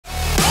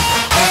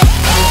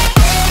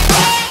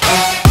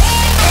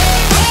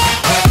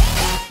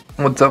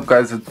What's up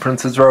guys, it's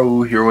Princess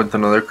Raul here with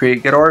another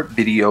CreateGhettoArt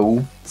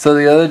video. So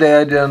the other day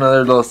I did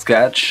another little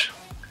sketch,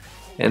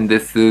 and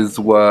this is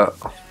what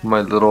my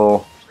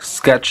little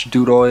sketch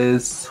doodle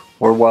is,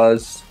 or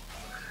was.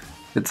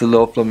 It's a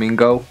little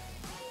flamingo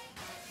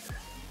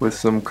with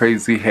some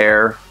crazy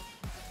hair.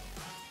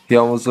 He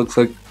almost looks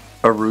like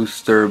a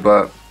rooster,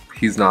 but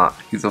he's not.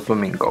 He's a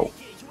flamingo.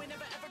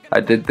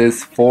 I did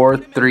this for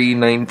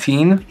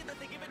 3/19.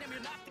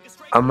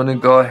 I'm gonna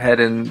go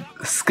ahead and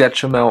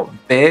sketch him out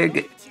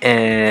big,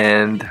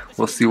 and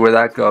we'll see where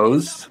that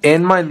goes.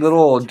 In my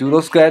little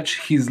doodle sketch,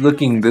 he's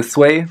looking this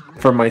way.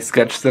 For my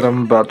sketch that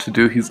I'm about to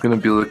do, he's gonna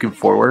be looking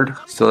forward.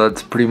 So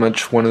that's pretty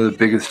much one of the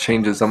biggest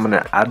changes I'm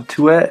gonna add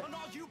to it,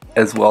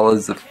 as well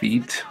as the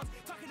feet.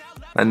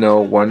 I know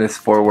one is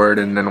forward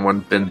and then one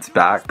bends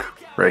back.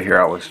 Right here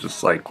I was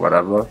just like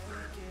whatever,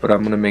 but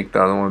I'm gonna make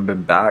the other one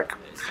bend back.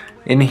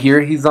 In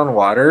here he's on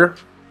water.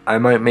 I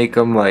might make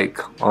him like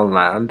on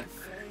land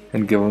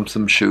and give him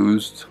some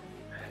shoes.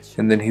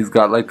 And then he's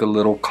got like a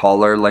little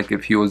collar, like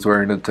if he was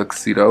wearing a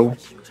tuxedo,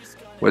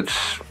 which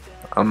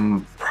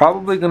I'm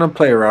probably gonna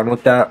play around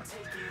with that.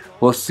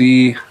 We'll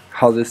see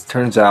how this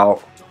turns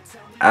out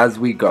as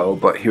we go,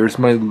 but here's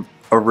my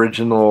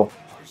original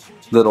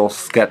little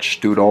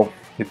sketch doodle,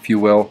 if you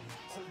will.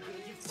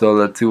 So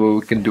let's see what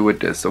we can do with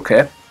this,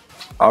 okay?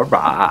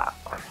 Alright.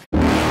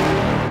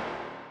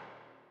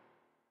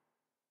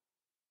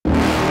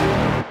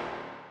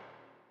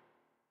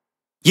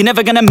 You're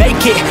never gonna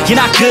make it, you're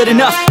not good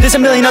enough. There's a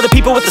million other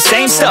people with the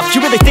same stuff.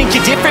 You really think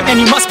you're different?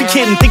 Man, you must be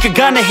kidding. Think you're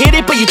gonna hit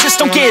it, but you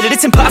just don't get it.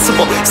 It's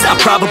impossible, it's not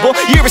probable,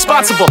 you're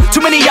irresponsible. Too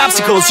many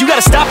obstacles, you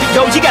gotta stop it,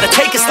 yo. You gotta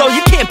take it slow,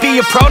 you can't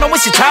be a pro. Don't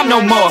waste your time no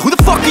more. Who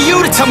the fuck are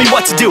you to tell me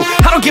what to do?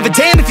 I don't give a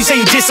damn if you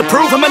say you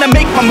disapprove. I'm gonna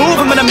make my move,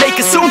 I'm gonna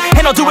make it soon.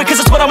 And I'll do it cause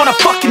it's what I wanna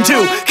fucking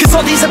do. Cause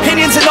all these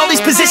opinions and all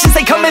these positions,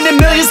 they come in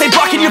millions, they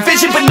blocking your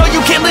vision. But no,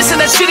 you can't listen,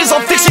 that shit is all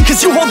fiction.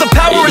 Cause you hold the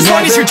power as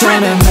long as you're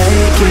dreaming.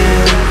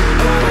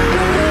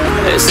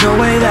 There's no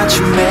way that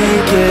you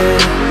make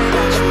it.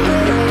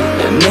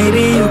 And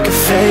maybe you can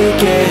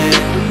fake it,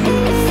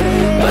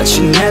 but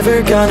you're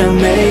never gonna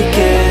make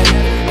it.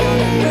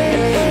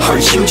 Are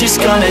you just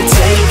gonna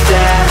take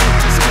that?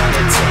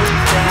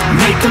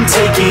 Make them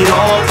take it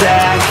all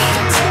back.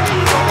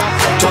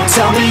 Don't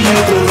tell me you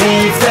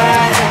believe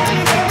that.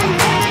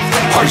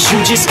 Are you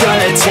just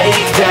gonna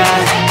take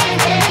that?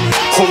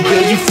 Or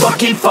will you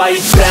fucking fight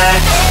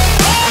back?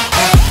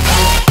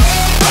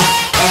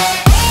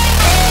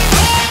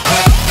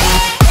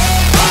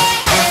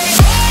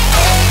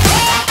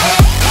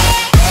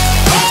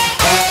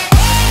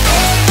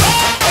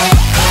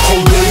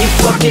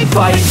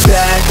 Fight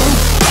back.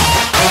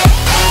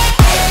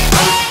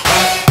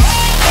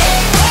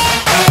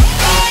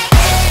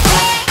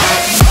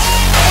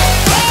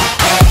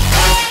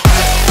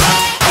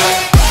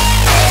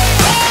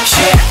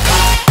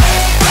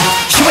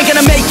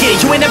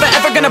 You ain't never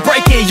ever gonna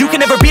break it. You can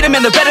never beat them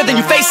and they're better than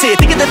you face it.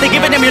 Thinking that they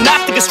give a damn, you're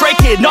not thinking straight,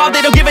 kid. No,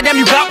 they don't give a damn,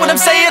 you got what I'm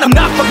saying? I'm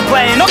not fucking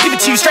playing, I'll give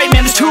it to you straight,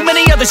 man. There's too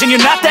many others and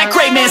you're not that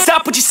great, man.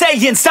 Stop what you're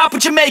saying, stop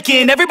what you're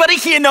making. Everybody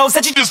here knows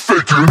that you just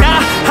faking.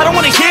 Nah, I don't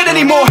wanna hear it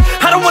anymore,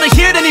 I don't wanna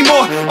hear it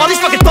anymore. All these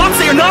fucking thoughts,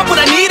 they are not what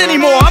I need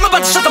anymore. I'm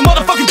about to shut the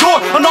motherfucking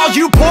door on all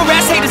you poor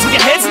ass haters with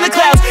your heads in the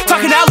clouds,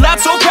 talking out loud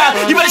so proud.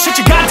 You better shut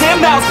your goddamn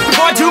mouth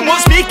before I do more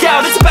speak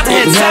out. It's about to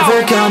head south.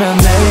 Never gonna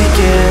make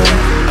it.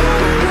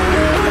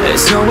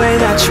 There's no way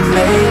that you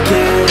make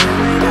it.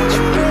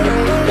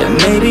 And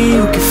maybe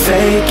you can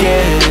fake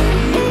it,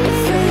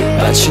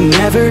 but you're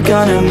never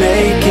gonna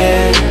make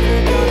it.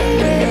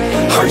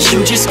 Are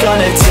you just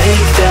gonna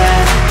take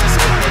that?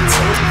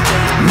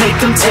 Make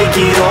them take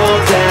it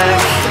all back.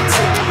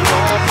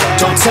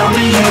 Don't tell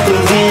me you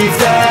believe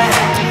that.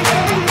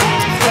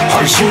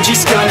 Are you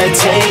just gonna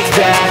take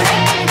that?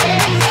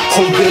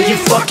 Or will you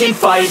fucking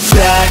fight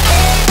back?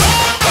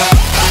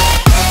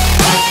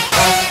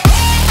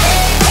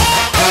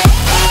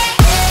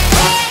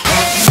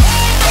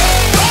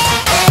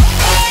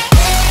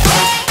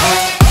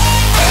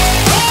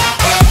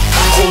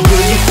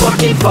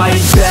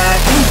 Fight back.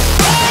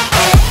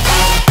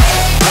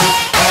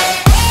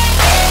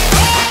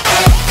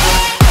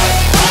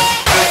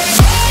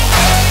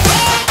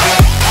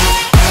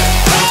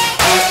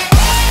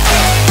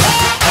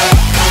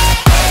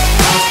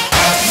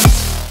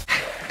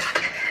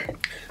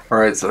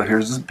 Alright, so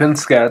here's the pin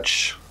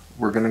sketch.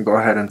 We're gonna go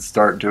ahead and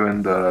start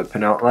doing the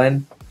pin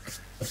outline.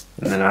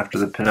 And then after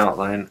the pin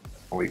outline,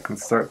 we can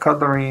start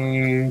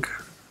coloring.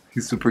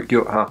 He's super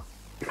cute, huh?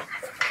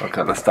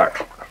 Okay, let's start.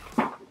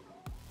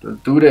 Let's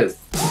do this.